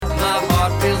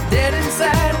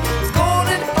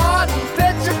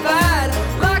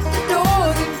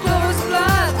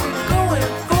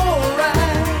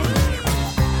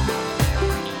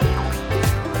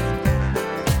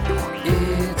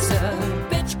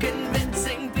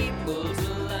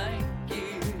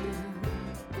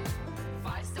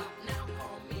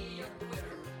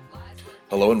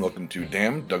Hello and welcome to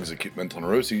Damn, Doug's Acute Mental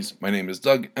Neuroses. My name is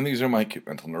Doug, and these are my acute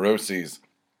mental neuroses.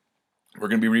 We're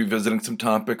going to be revisiting some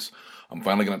topics. I'm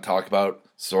finally going to talk about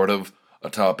sort of a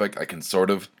topic I can sort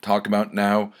of talk about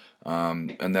now,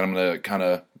 and then I'm going to kind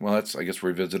of, that's, I guess,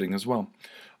 revisiting as well.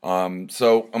 So I'm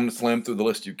going to slam through the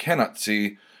list you cannot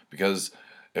see, because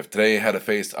if today had a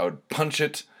face, I would punch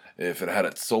it. If it had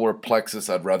its solar plexus,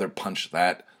 I'd rather punch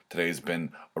that. Today's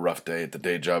been a rough day. The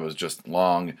day job is just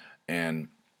long and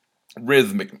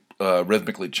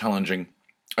rhythmically challenging.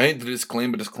 I hate to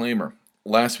disclaim a disclaimer.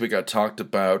 Last week I talked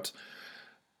about,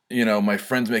 my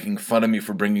friends making fun of me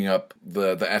for bringing up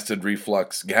the acid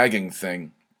reflux gagging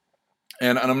thing.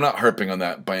 And I'm not harping on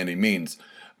that by any means,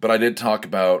 but I did talk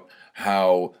about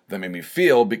how that made me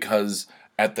feel because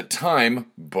at the time,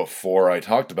 before I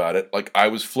talked about it, I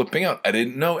was flipping out. I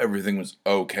didn't know everything was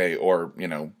okay or,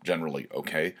 generally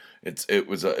okay. It's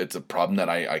a problem that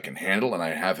I can handle and I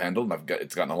have handled, and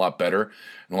it's gotten a lot better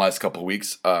in the last couple of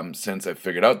weeks since I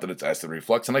figured out that it's acid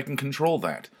reflux and I can control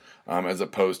that. As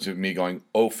opposed to me going,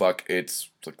 oh fuck, it's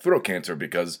like throat cancer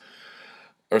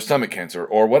or stomach cancer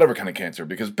or whatever kind of cancer,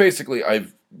 because basically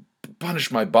I've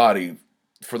punished my body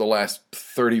for the last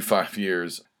 35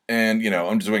 years. And,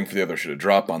 I'm just waiting for the other shoe to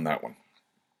drop on that one.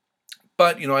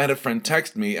 But, I had a friend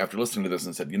text me after listening to this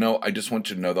and said, I just want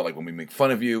you to know that, when we make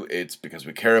fun of you, it's because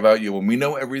we care about you and we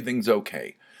know everything's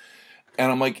okay.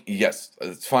 And I'm like, yes,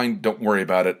 it's fine. Don't worry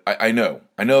about it. I know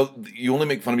you only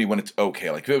make fun of me when it's okay.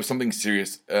 If it was something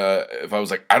serious, if I was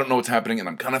like, I don't know what's happening and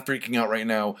I'm kind of freaking out right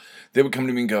now, they would come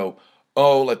to me and go,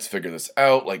 oh, let's figure this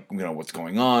out. What's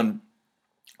going on?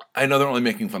 I know they're only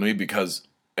making fun of me because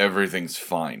everything's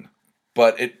fine.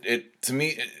 But to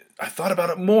me, I thought about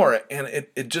it more, and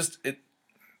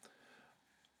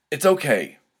it's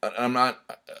okay. I'm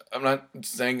not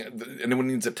saying anyone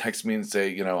needs to text me and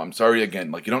say, I'm sorry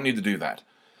again. You don't need to do that.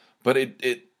 But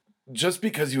it just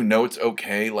because it's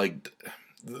okay,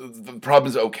 the problem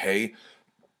is okay.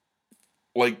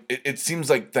 It seems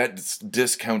like that's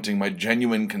discounting my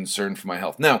genuine concern for my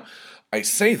health. Now, I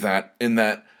say that in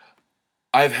that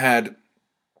I've had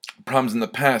problems in the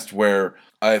past where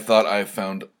I thought I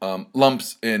found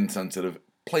lumps in sensitive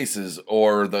places,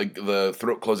 or the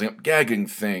throat closing up gagging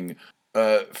thing.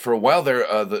 For a while there,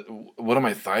 one of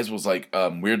my thighs was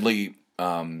weirdly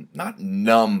not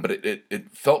numb, but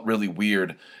it felt really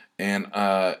weird, and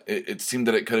it seemed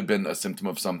that it could have been a symptom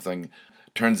of something.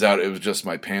 Turns out it was just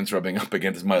my pants rubbing up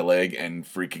against my leg and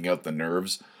freaking out the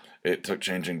nerves. It took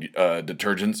changing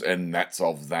detergents, and that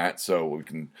solved that, so we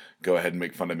can go ahead and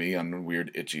make fun of me on a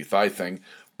weird itchy thigh thing.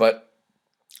 But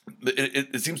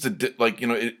it seems to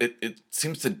it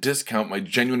seems to discount my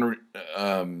genuine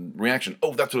reaction.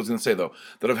 Oh, that's what I was going to say, though,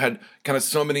 that I've had kind of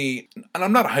so many, and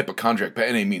I'm not a hypochondriac by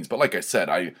any means, but like I said,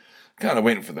 I kind of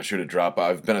waiting for the shoe to drop.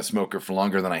 I've been a smoker for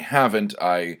longer than I haven't.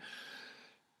 I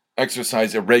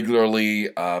exercise irregularly.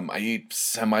 I eat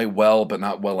semi-well, but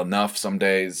not well enough some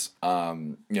days.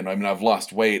 I've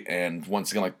lost weight, and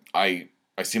once again, I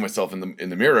see myself in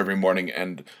the mirror every morning,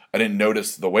 and I didn't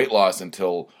notice the weight loss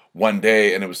until one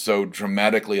day, and it was so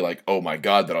dramatically oh my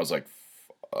god, that I was like,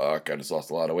 fuck, I just lost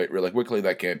a lot of weight really quickly.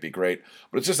 That can't be great.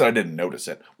 But it's just that I didn't notice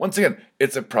it. Once again,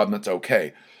 it's a problem that's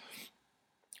okay.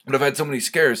 But I've had so many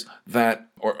scares that,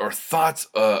 or thoughts,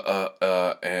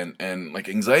 and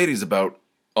anxieties about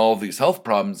all these health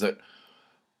problems, that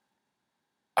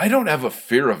I don't have a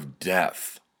fear of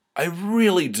death. I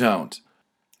really don't.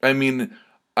 I mean,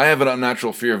 I have an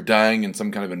unnatural fear of dying in some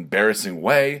kind of embarrassing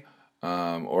way,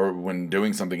 or when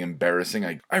doing something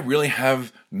embarrassing. I really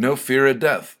have no fear of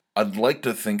death. I'd like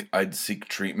to think I'd seek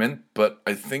treatment, but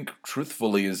I think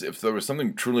truthfully is if there was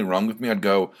something truly wrong with me, I'd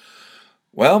go,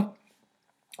 well,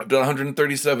 I've done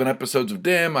 137 episodes of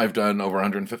Damn. I've done over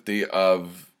 150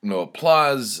 of No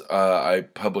Applause. I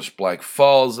published Black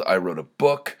Falls. I wrote a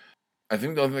book. I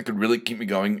think the only thing that could really keep me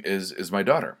going is my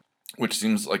daughter, which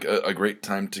seems like a great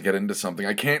time to get into something.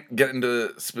 I can't get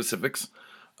into specifics,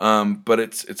 but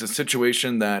it's a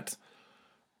situation that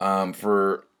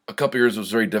for a couple years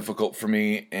was very difficult for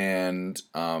me, and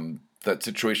that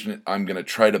situation, I'm going to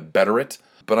try to better it,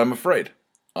 but I'm afraid.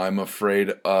 I'm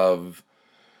afraid of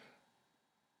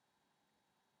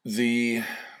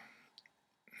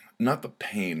not the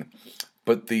pain,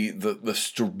 but the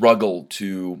struggle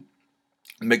to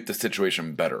make the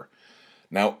situation better.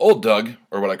 Now, old Doug,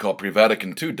 or what I call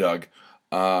pre-Vatican II Doug,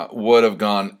 would have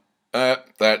gone,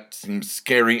 that seems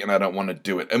scary and I don't want to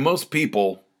do it. And most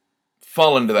people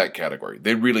fall into that category.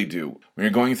 They really do. When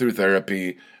you're going through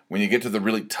therapy, when you get to the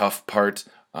really tough part,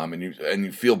 and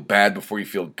you feel bad before you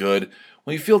feel good,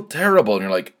 well, you feel terrible and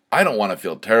you're like, I don't want to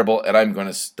feel terrible and I'm going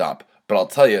to stop. But I'll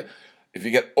tell you, if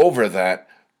you get over that,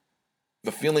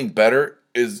 the feeling better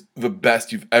is the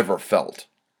best you've ever felt.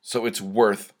 So it's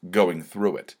worth going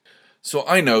through it. So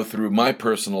I know through my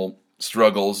personal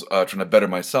struggles, trying to better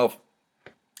myself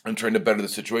and trying to better the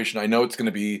situation, I know it's going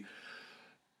to be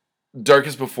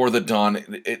darkest before the dawn.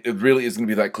 It really is going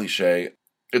to be that cliche.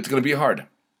 It's going to be hard.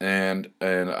 And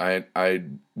I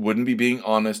wouldn't be being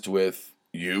honest with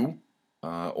you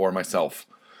or myself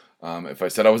if I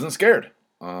said I wasn't scared.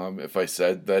 If I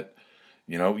said that,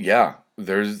 yeah,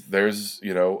 there's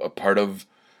a part of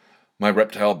my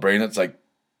reptile brain that's like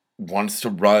wants to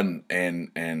run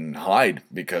and hide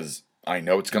because I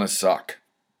know it's gonna suck.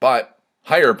 But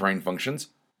higher brain functions,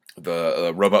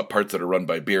 the robot parts that are run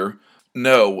by beer,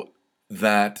 know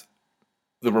that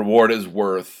the reward is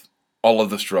worth all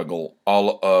of the struggle,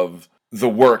 all of the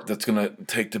work that's gonna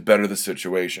take to better the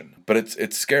situation. But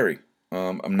it's scary.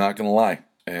 I'm not gonna lie,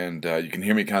 and you can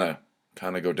hear me kind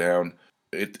of go down.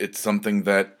 It's something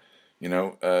that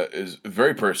is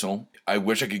very personal. I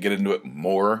wish I could get into it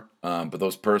more, but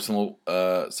those personal,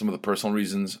 some of the personal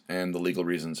reasons and the legal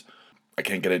reasons, I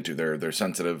can't get into. They're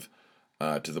sensitive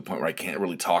to the point where I can't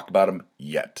really talk about them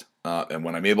yet. And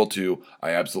when I'm able to,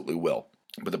 I absolutely will.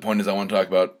 But the point is, I want to talk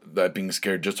about that being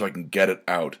scared just so I can get it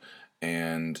out.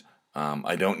 And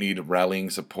I don't need rallying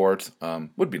support.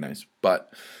 Would be nice,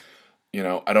 but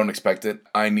I don't expect it.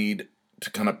 I need to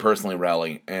kind of personally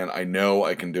rally, and I know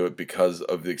I can do it because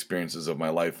of the experiences of my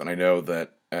life, and I know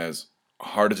that as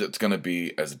hard as it's going to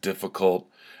be, as difficult,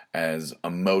 as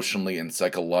emotionally and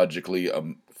psychologically,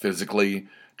 physically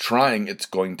trying it's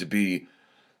going to be,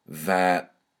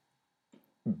 that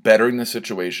bettering the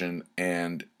situation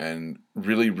and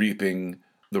really reaping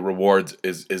the rewards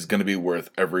is going to be worth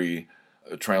every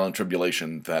trial and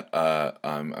tribulation that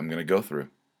I'm going to go through.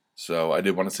 So I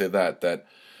did want to say that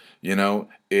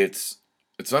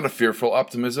it's not a fearful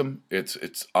optimism.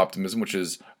 It's optimism, which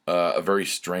is a very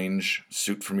strange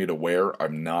suit for me to wear.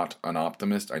 I'm not an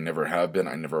optimist. I never have been.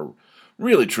 I never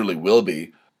really truly will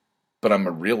be. But I'm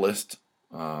a realist,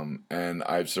 and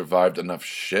I've survived enough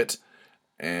shit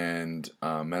and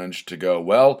managed to go,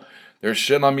 well, there's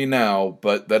shit on me now,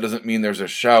 but that doesn't mean there's a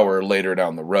shower later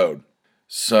down the road.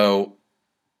 So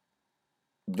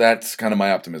that's kind of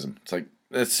my optimism. It's like,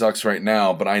 this sucks right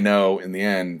now, but I know in the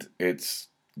end it's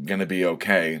gonna be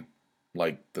okay.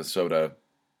 Like the soda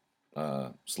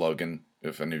slogan,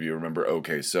 if any of you remember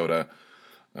OK Soda.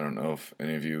 I don't know if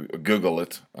any of you Google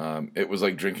it. It was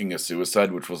like drinking a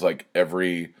suicide, which was like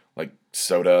every like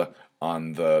soda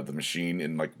on the machine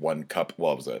in like one cup.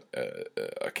 Well, it was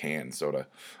a can soda.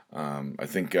 I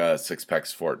think 6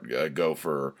 packs for it go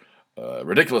for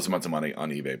ridiculous amounts of money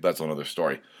on eBay. But that's another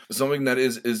story. Something that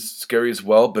is scary as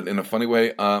well, but in a funny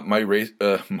way.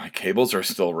 My cables are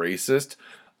still racist.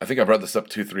 I think I brought this up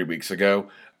 2-3 weeks ago.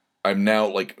 I'm now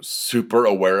like super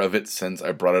aware of it since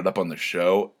I brought it up on the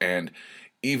show, and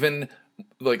even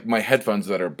like my headphones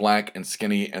that are black and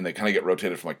skinny and they kind of get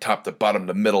rotated from like top to bottom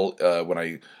to middle when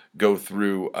I go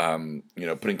through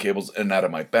putting cables in and out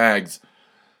of my bags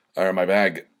or my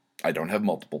bag. I don't have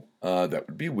multiple. That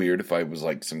would be weird if I was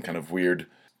like some kind of weird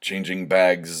changing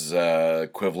bags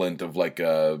equivalent of like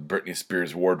Britney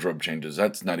Spears wardrobe changes.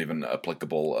 That's not even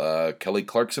applicable. Kelly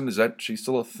Clarkson, is that she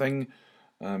still a thing?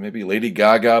 Maybe Lady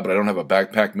Gaga, but I don't have a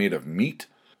backpack made of meat.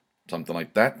 Something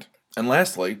like that. And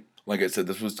lastly, like I said,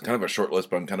 this was kind of a short list,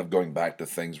 but I'm kind of going back to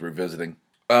things, revisiting.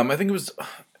 I think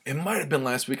it might have been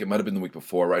last week, it might have been the week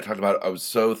before, where I talked about I was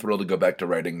so thrilled to go back to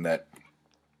writing that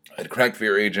I'd cracked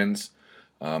Fear Agents.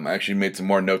 I actually made some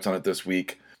more notes on it this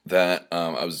week that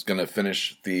I was going to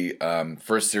finish the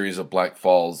first series of Black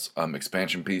Falls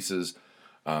expansion pieces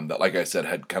that, like I said,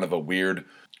 had kind of a weird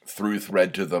through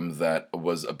thread to them that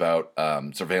was about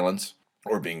surveillance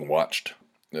or being watched.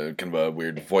 Kind of a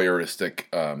weird voyeuristic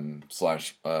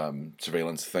slash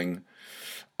surveillance thing.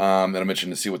 And I'm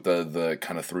itching to see what the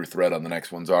kind of through thread on the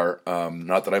next ones are.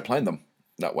 Not that I planned them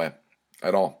that way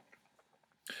at all.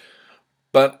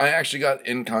 But I actually got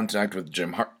in contact with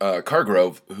Jim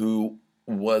Cargrove, who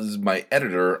was my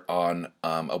editor on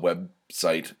a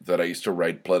website that I used to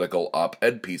write political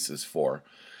op-ed pieces for.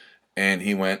 And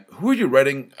he went, "Who are you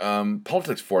writing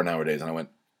politics for nowadays?" And I went,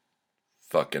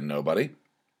 "Fucking nobody."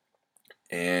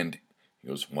 And he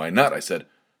goes, "Why not?" I said,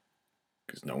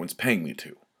 "Because no one's paying me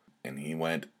to." And he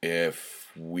went,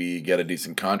 "If we get a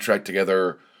decent contract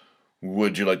together,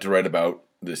 would you like to write about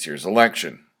this year's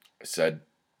election?" I said,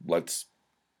 "Let's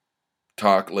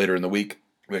talk later in the week."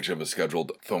 We actually have a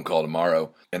scheduled phone call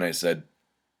tomorrow. And I said,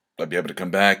 I'd be able to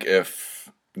come back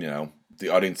if, the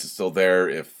audience is still there,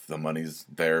 if the money's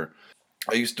there.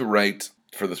 I used to write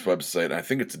for this website, and I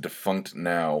think it's defunct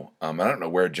now. I don't know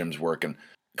where Jim's working,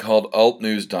 called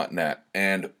altnews.net.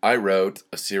 And I wrote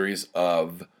a series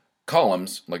of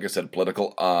columns, like I said,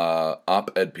 political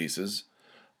op-ed pieces,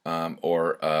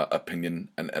 or opinion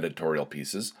and editorial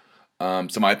pieces.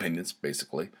 So my opinions,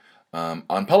 basically,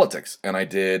 on politics. And I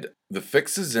did The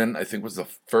Fix Is In, I think was the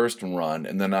first run.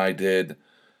 And then I did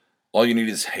All You Need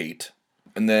Is Hate.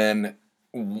 And then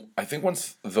I think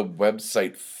once the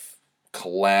website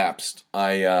collapsed,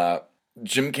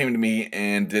 Jim came to me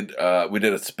and we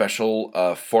did a special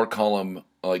 4-column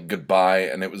like goodbye,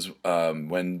 and it was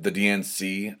when the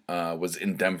DNC was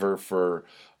in Denver for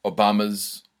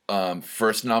Obama's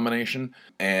first nomination,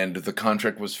 and the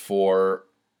contract was for,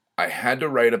 I had to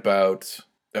write about,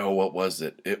 oh, what was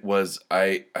it? It was,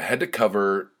 I had to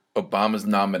cover Obama's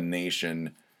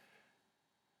nomination,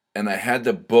 and I had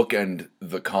to bookend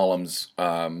the columns,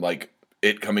 like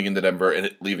it coming into Denver and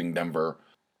it leaving Denver.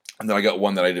 And then I got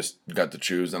one that I just got to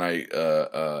choose, and I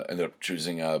ended up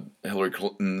choosing Hillary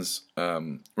Clinton's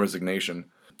resignation,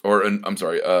 or I'm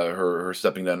sorry, her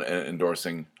stepping down and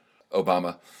endorsing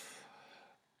Obama.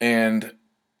 And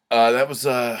that was,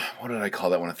 what did I call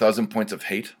that one? 1,000 Points of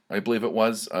Hate, I believe it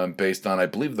was, based on, I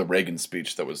believe, the Reagan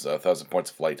speech that was 1,000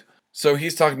 Points of Light. So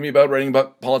he's talking to me about writing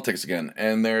about politics again,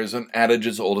 and there's an adage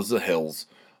as old as the hills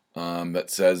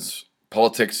that says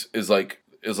politics is like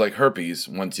herpes.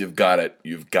 Once you've got it,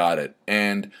 you've got it.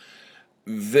 And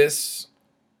this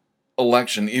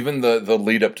election, even the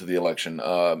lead up to the election,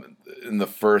 in the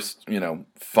first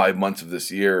 5 months of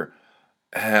this year,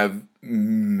 have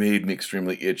made me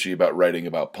extremely itchy about writing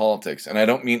about politics. And I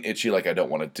don't mean itchy like I don't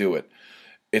want to do it.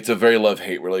 It's a very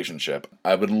love-hate relationship.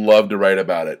 I would love to write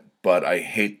about it, but I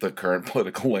hate the current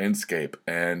political landscape,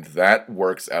 and that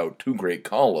works out 2 great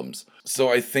columns. So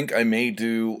I think I may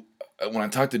do, when I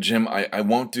talk to Jim, I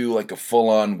won't do like a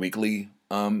full-on weekly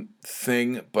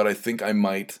thing, but I think I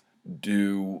might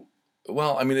do,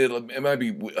 well, I mean, it might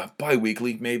be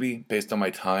bi-weekly, maybe, based on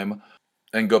my time,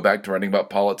 and go back to writing about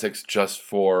politics just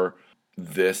for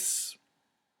this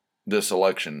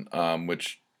election,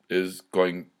 which is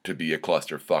going to be a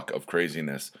clusterfuck of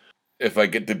craziness. If I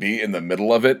get to be in the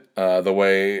middle of it, the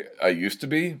way I used to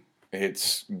be,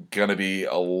 it's gonna be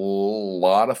a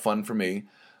lot of fun for me,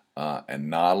 and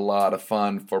not a lot of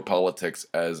fun for politics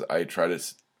as I try to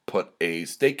put a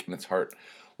stake in its heart,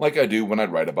 like I do when I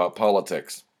write about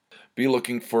politics. Be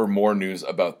looking for more news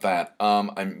about that.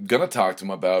 I'm gonna talk to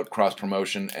him about cross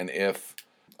promotion and if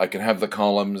I can have the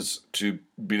columns to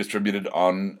be distributed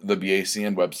on the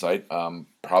BACN website,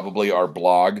 probably our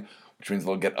blog, which means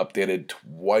they'll get updated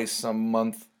twice a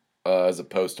month as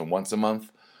opposed to once a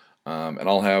month. And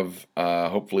I'll have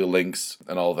hopefully links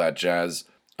and all that jazz,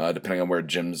 depending on where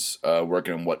Jim's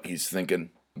working and what he's thinking.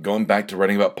 Going back to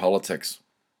writing about politics,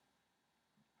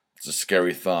 it's a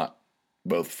scary thought,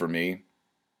 both for me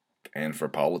and for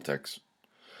politics.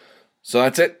 So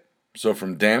that's it. So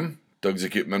from Damn, Doug's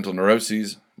Acute Mental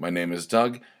Neuroses, my name is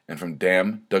Doug, and from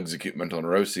Damn, Doug's Acute Mental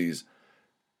Neuroses,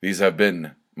 these have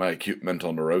been my Acute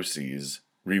Mental Neuroses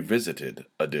Revisited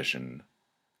Edition.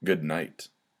 Good night,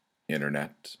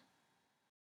 Internet.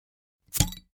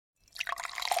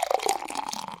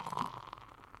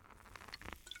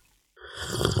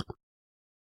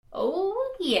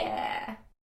 Oh, yeah.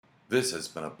 This has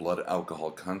been a Blood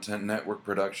Alcohol Content Network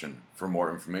production. For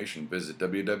more information, visit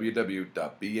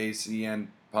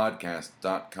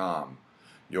www.bacnpodcast.com.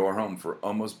 Your home for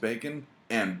Almost Bacon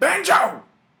and Banjo!